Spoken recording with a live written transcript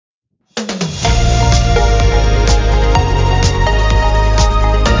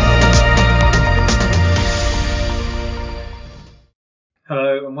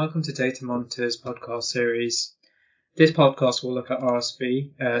welcome to Data Monitor's podcast series. This podcast will look at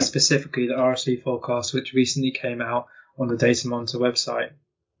RSV, specifically the RSV forecast which recently came out on the Data Monitor website.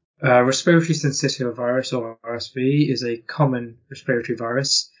 Respiratory syncytial virus, or RSV, is a common respiratory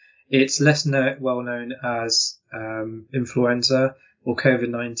virus. It's less well known as influenza or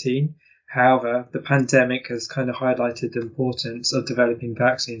COVID-19. However, the pandemic has kind of highlighted the importance of developing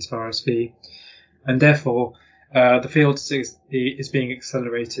vaccines for RSV, and therefore the field is being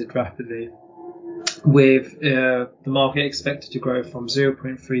accelerated rapidly, with the market expected to grow from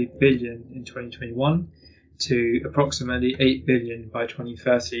 0.3 billion in 2021 to approximately 8 billion by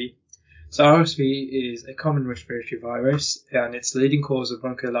 2030. So RSV is a common respiratory virus, and it's the leading cause of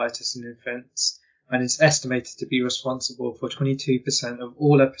bronchiolitis in infants, and it's estimated to be responsible for 22% of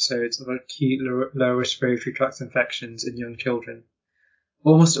all episodes of acute lower respiratory tract infections in young children.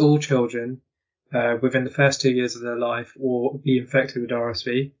 Almost all children within the first 2 years of their life will be infected with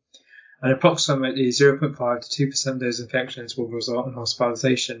RSV, and approximately 0.5 to 2% of those infections will result in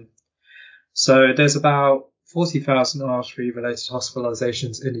hospitalization. So there's about 40,000 RSV-related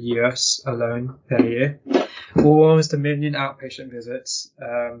hospitalizations in the US alone per year, or almost 1 million outpatient visits,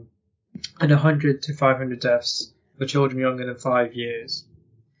 and 100 to 500 deaths for children younger than 5 years.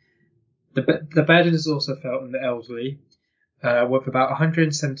 The burden is also felt in the elderly, with about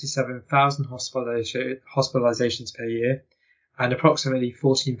 177,000 hospitalizations per year and approximately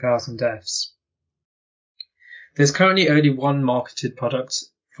 14,000 deaths. There's currently only one marketed product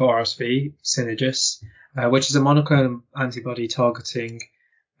for RSV, Synagis, which is a monoclonal antibody targeting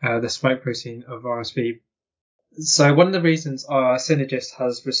the spike protein of RSV. So one of the reasons our Synagis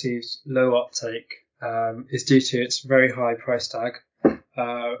has received low uptake is due to its very high price tag,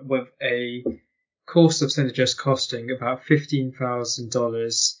 with a course of Synagis costing about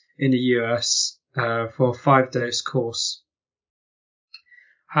 $15,000 in the US for a 5-dose course.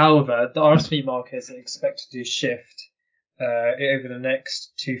 However, the RSV market is expected to shift over the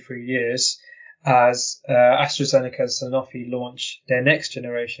next 2-3 years as AstraZeneca and Sanofi launch their next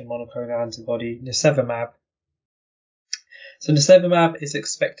generation monoclonal antibody, nirsevimab. So nirsevimab is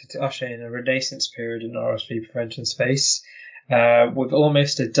expected to usher in a renaissance period in the RSV prevention space, with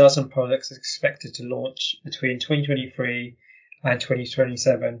almost a dozen products expected to launch between 2023 and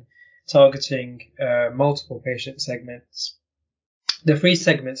 2027, targeting multiple patient segments. The 3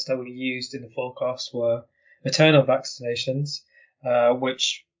 segments that were used in the forecast were maternal vaccinations,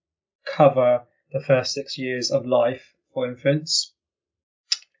 which cover the first 6 years of life for infants,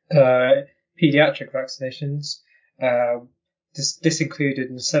 pediatric vaccinations. This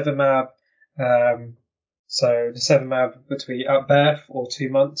included nirsevimab, so nirsevimab between at birth or 2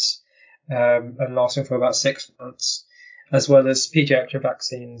 months, and lasting for about 6 months, as well as pediatric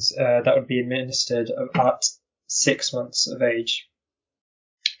vaccines that would be administered at 6 months of age.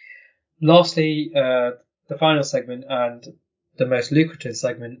 Lastly, the final segment and the most lucrative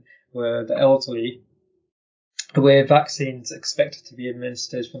segment were the elderly, where vaccines expected to be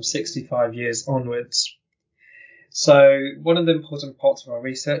administered from 65 years onwards. So one of the important parts of our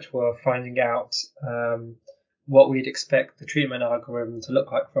research were finding out what we'd expect the treatment algorithm to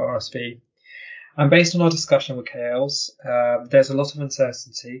look like for RSV. And based on our discussion with KOLs, there's a lot of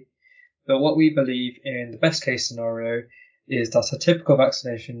uncertainty, but what we believe in the best case scenario is that a typical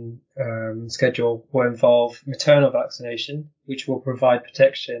vaccination schedule will involve maternal vaccination, which will provide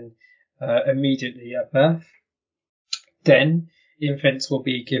protection immediately at birth. Then infants will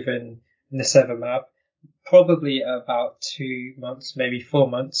be given nirsevimab, probably about 2 months, maybe 4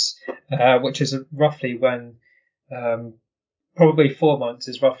 months, which is roughly when, probably 4 months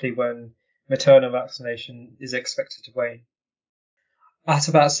is roughly when maternal vaccination is expected to wane. At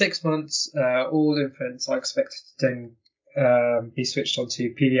about 6 months, all infants are expected to then be switched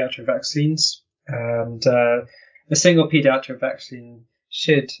onto pediatric vaccines, and a single pediatric vaccine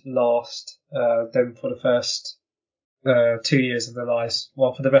should last them for the first 2 years of their lives,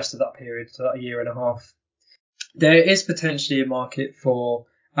 well, for the rest of that period, so that 1.5 years. There is potentially a market for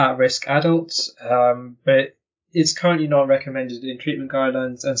at-risk adults, but it's currently not recommended in treatment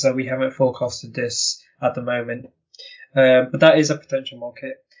guidelines, and so we haven't forecasted this at the moment. But that is a potential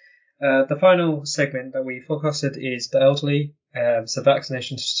market. The final segment that we forecasted is the elderly, so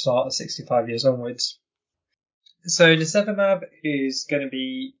vaccination to start at 65 years onwards. So nirsevimab is going to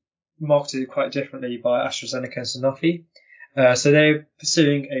be marketed quite differently by AstraZeneca and Sanofi. So they're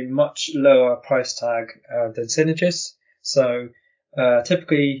pursuing a much lower price tag than Synagis. So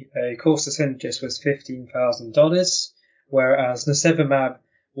typically a course of Synagis was $15,000, whereas nirsevimab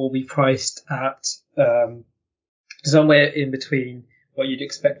will be priced at somewhere in between what you'd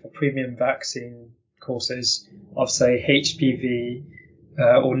expect for premium vaccine courses of, say, HPV,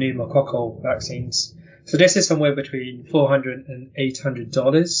 or pneumococcal vaccines. So this is somewhere between $400 and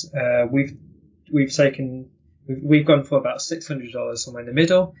 $800. We've gone for about $600, somewhere in the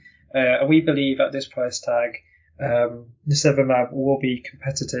middle, and we believe at this price tag, nirsevimab will be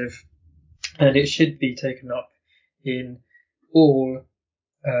competitive, and it should be taken up in all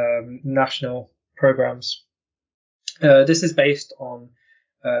national programs. This is based on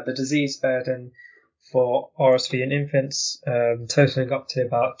the disease burden for RSV in infants, totaling up to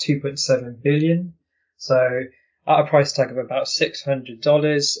about 2.7 billion. So at a price tag of about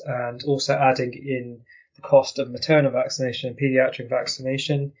 $600, and also adding in the cost of maternal vaccination and pediatric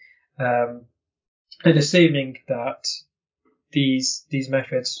vaccination, and assuming that these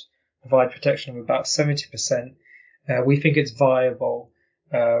methods provide protection of about 70%, we think it's viable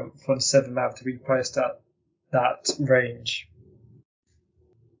for nirsevimab to be priced at that range.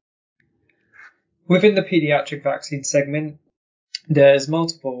 Within the pediatric vaccine segment, there's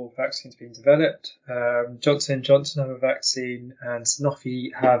multiple vaccines being developed. Johnson & Johnson have a vaccine, and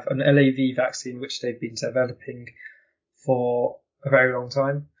Sanofi have an LAV vaccine, which they've been developing for a very long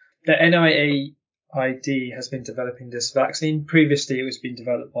time. The NIAID has been developing this vaccine. Previously, it was being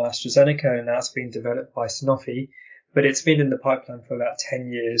developed by AstraZeneca, and now it's being developed by Sanofi, but it's been in the pipeline for about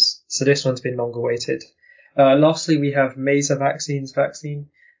 10 years, so this one's been long awaited. Lastly, we have Mesa Vaccines vaccine,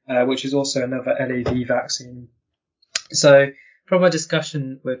 which is also another LAV vaccine. So from our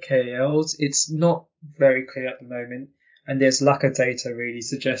discussion with KOLs, it's not very clear at the moment, and there's lack of data really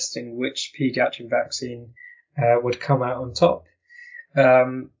suggesting which pediatric vaccine would come out on top.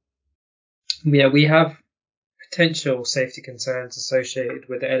 We have potential safety concerns associated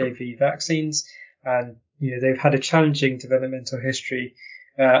with the LAV vaccines, and they've had a challenging developmental history,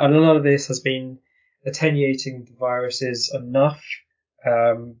 and a lot of this has been attenuating the viruses enough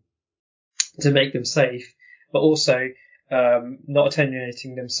to make them safe, but also not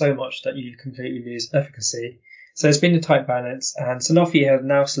attenuating them so much that you completely lose efficacy. So it's been a tight balance, and Sanofi have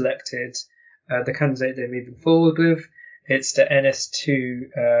now selected the candidate they're moving forward with. It's the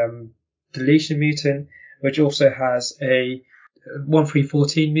NS2 deletion mutant, which also has a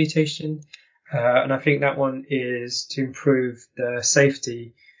 1314 mutation, and I think that one is to improve the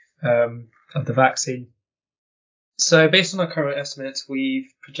safety of the vaccine. So based on our current estimates,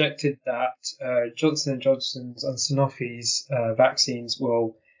 we've projected that Johnson & Johnson's and Sanofi's vaccines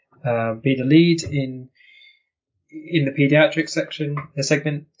will be the lead in the pediatric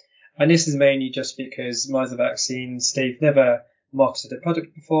segment. And this is mainly just because Mesa Vaccines, they've never marketed a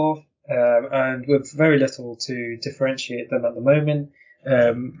product before, and with very little to differentiate them at the moment.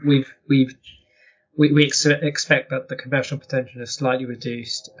 We expect that the commercial potential is slightly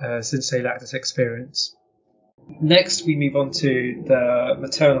reduced since they lack this experience. Next, we move on to the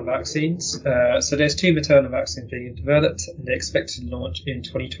maternal vaccines. So there's 2 maternal vaccines being developed, and they're expected to launch in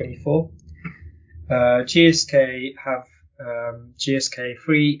 2024. GSK have GSK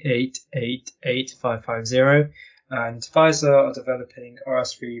 3888550, and Pfizer are developing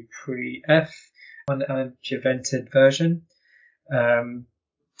RSV Pre-F, an adjuvanted version.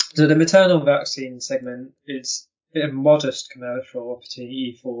 So the maternal vaccine segment is a modest commercial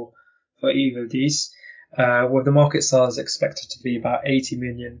opportunity for either of these, with the market size expected to be about 80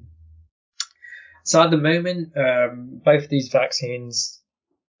 million. So at the moment, both of these vaccines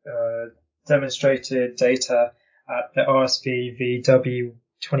demonstrated data at the RSV-VW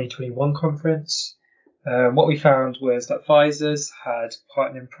 2021 conference. What we found was that Pfizer's had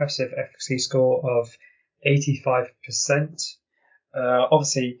quite an impressive efficacy score of 85%.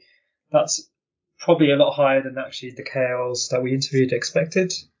 Obviously, that's probably a lot higher than actually the KOLs that we interviewed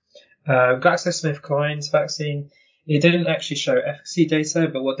expected. GlaxoSmithKline's vaccine, it didn't actually show efficacy data,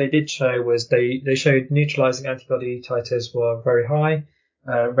 but what they did show was they showed neutralizing antibody titers were very high,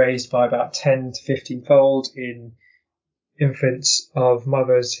 raised by about 10 to 15 fold in infants of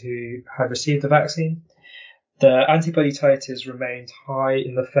mothers who had received the vaccine. The antibody titers remained high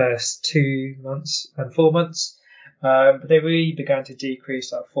in the first 2 months and 4 months, but they really began to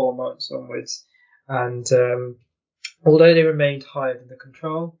decrease at 4 months onwards. And although they remained higher than the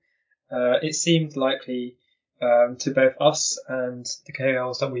control, it seemed likely to both us and the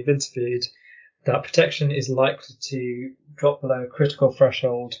KOLs that we've interviewed that protection is likely to drop below a critical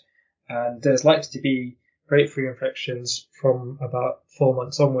threshold, and there's likely to be breakthrough infections from about 4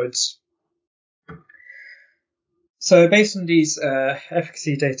 months onwards. So based on these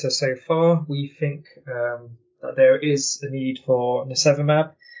efficacy data so far, we think that there is a need for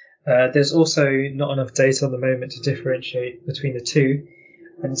nirsevimab. There's also not enough data at the moment to differentiate between the two,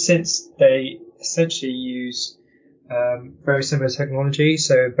 and since they essentially use very similar technology,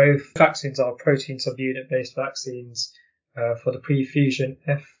 so both vaccines are protein subunit based vaccines for the pre-fusion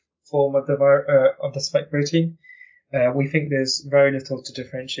F form of the spike protein. We think there's very little to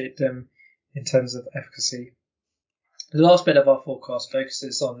differentiate them in terms of efficacy. The last bit of our forecast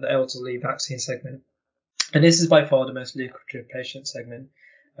focuses on the elderly vaccine segment, and this is by far the most lucrative patient segment,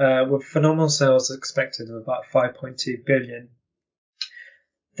 with phenomenal sales expected of about 5.2 billion.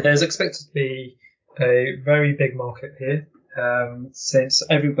 There's expected to be a very big market here, since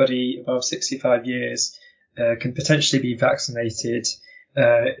everybody above 65 years can potentially be vaccinated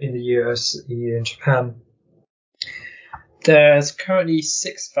in the US, EU, and Japan. There's currently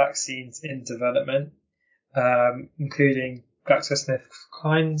 6 vaccines in development, including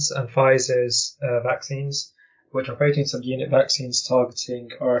GlaxoSmithKline's and Pfizer's vaccines, which are protein subunit vaccines targeting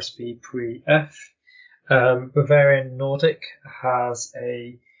RSV pre-F. Bavarian Nordic has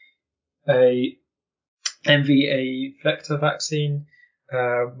a MVA vector vaccine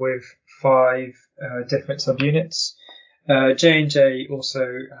with 5 different subunits. J&J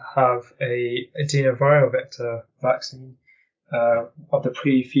also have a adenoviral vector vaccine of the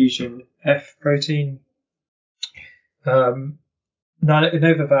pre-fusion F protein.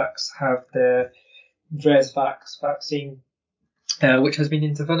 Novavax have their VRESVAX vaccine, which has been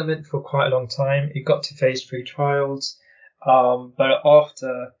in development for quite a long time. It got to phase 3 trials, but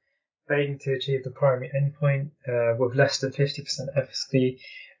after failing to achieve the primary endpoint with less than 50% efficacy,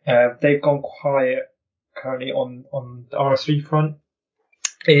 they've gone quiet currently on the RSV front.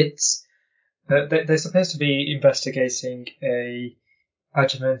 They're supposed to be investigating a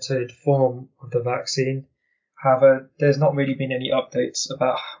adjuvanted form of the vaccine. However, there's not really been any updates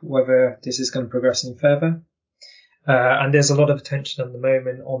about whether this is going to progress any further. And there's a lot of attention at the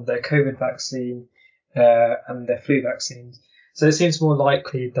moment on their COVID vaccine and their flu vaccines. So it seems more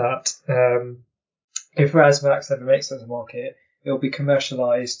likely that if ResVax ever makes it to the market, it will be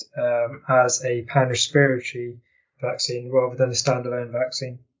commercialized as a pan-respiratory vaccine rather than a standalone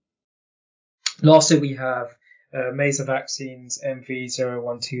vaccine. Lastly, we have Mesa Vaccines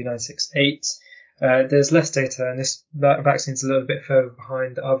MV012968. There's less data, and this vaccine's a little bit further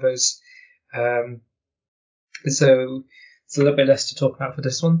behind the others. So it's a little bit less to talk about for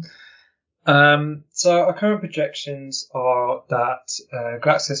this one. So our current projections are that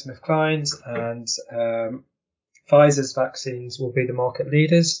GlaxoSmithKline's and Pfizer's vaccines will be the market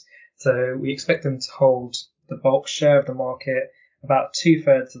leaders. So we expect them to hold the bulk share of the market. About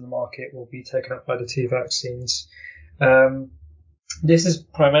 2/3 of the market will be taken up by the 2 vaccines. This is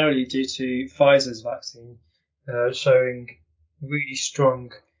primarily due to Pfizer's vaccine showing really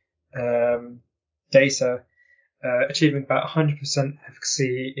strong data, achieving about 100%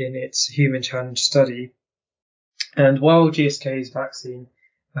 efficacy in its human challenge study. And while GSK's vaccine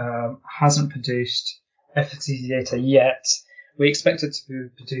hasn't produced efficacy data yet, we expect it to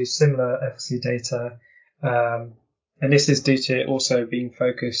produce similar efficacy data, and this is due to it also being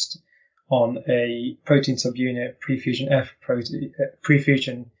focused on a protein subunit pre-fusion F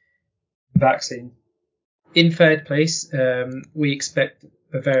pre-fusion vaccine. In third place, we expect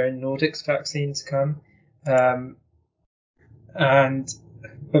Bavarian Nordic's vaccine to come, and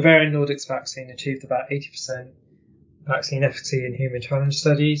Bavarian Nordic's vaccine achieved about 80% vaccine efficacy in human challenge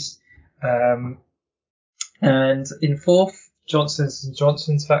studies. And in fourth, Johnson &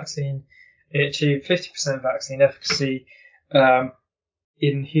 Johnson's vaccine, it achieved 50% vaccine efficacy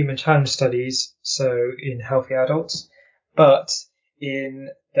in human challenge studies, so in healthy adults. But in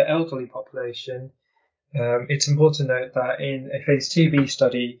the elderly population, it's important to note that in a phase 2b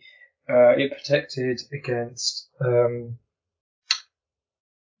study, it protected against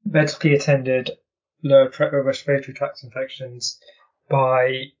medically attended lower respiratory tract infections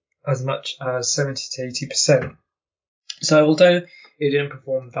by as much as 70 to 80%. So although it didn't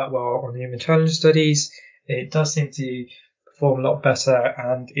perform that well on human challenge studies, it does seem to perform a lot better,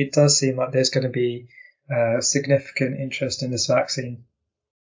 and it does seem like there's going to be significant interest in this vaccine.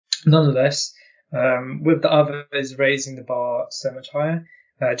 Nonetheless, with the others raising the bar so much higher,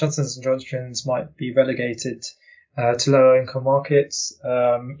 Johnson & Johnson's might be relegated to lower income markets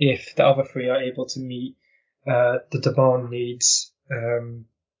if the other 3 are able to meet the demand needs in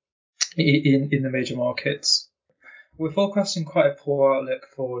the major markets. We're forecasting quite a poor outlook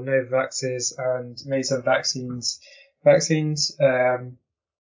for Novavax's and Mesa vaccines, and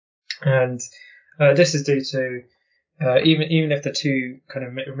this is due to even if the 2 kind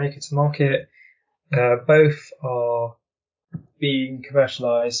of make it to market, both are being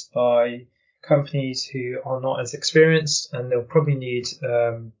commercialized by companies who are not as experienced, and they'll probably need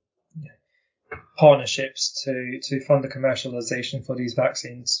partnerships to fund the commercialization for these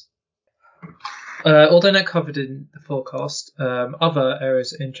vaccines. Although not covered in the forecast, other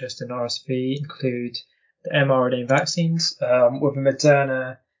areas of interest in RSV include the mRNA vaccines, with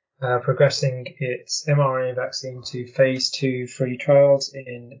Moderna progressing its mRNA vaccine to phase 2/3 trials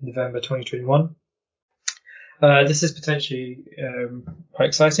in November 2021. This is potentially quite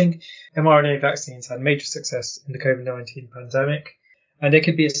exciting. mRNA vaccines had major success in the COVID-19 pandemic, and they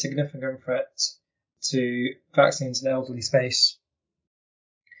could be a significant threat to vaccines in the elderly space.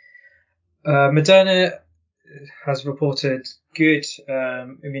 Moderna has reported good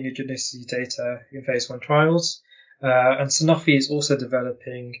immunogenicity data in phase 1 trials, and Sanofi is also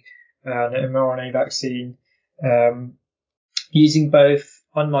developing an mRNA vaccine using both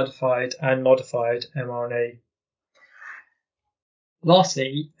unmodified and modified mRNA.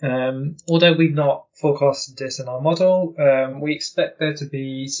 Lastly, although we've not forecasted this in our model, we expect there to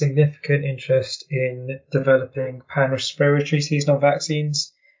be significant interest in developing pan-respiratory seasonal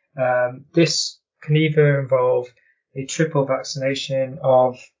vaccines. This can either involve a triple vaccination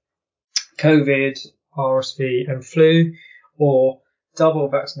of COVID, RSV, and flu, or double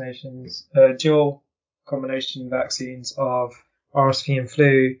vaccinations, dual combination vaccines of RSV and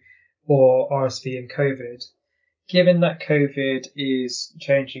flu, or RSV and COVID. Given that COVID is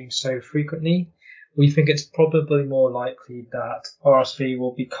changing so frequently, we think it's probably more likely that RSV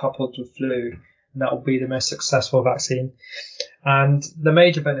will be coupled with flu, and that will be the most successful vaccine. And the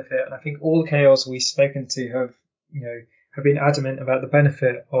major benefit, and I think all the KOLs we've spoken to have been adamant about the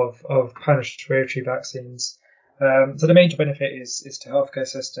benefit of pan-respiratory vaccines. So the major benefit is to healthcare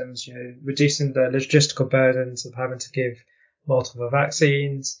systems, reducing the logistical burdens of having to give multiple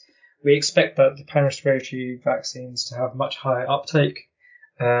vaccines. We expect that the pan-respiratory vaccines to have much higher uptake,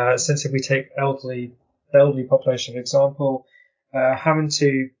 since if we take the elderly population, for example, having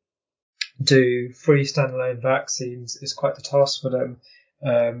to do 3 standalone vaccines is quite the task for them,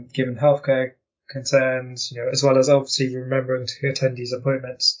 given healthcare concerns, as well as obviously remembering to attend these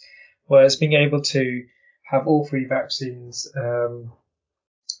appointments. Whereas being able to have all 3 vaccines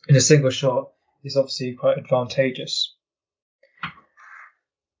in a single shot is obviously quite advantageous.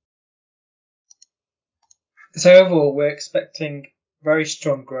 So overall, we're expecting very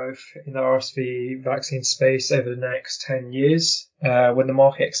strong growth in the RSV vaccine space over the next 10 years, with the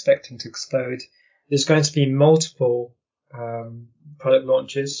market expecting to explode. There's going to be multiple product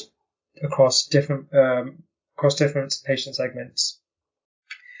launches across different patient segments.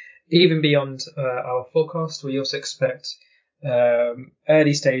 Even beyond our forecast, we also expect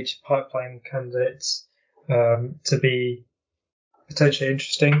early stage pipeline candidates to be potentially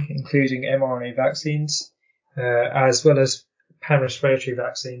interesting, including mRNA vaccines, as well as pan-respiratory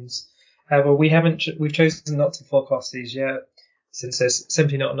vaccines. However, we've chosen not to forecast these yet, since there's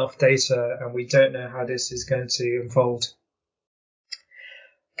simply not enough data and we don't know how this is going to unfold.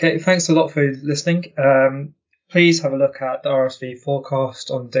 Okay, thanks a lot for listening. Please have a look at the RSV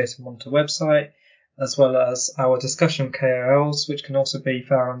forecast on the Data Monitor website, as well as our discussion KOLs, which can also be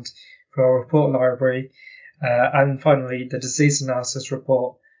found through our report library. And finally, the disease analysis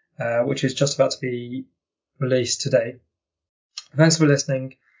report, which is just about to be released today. Thanks for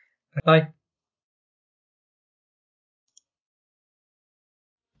listening. Bye.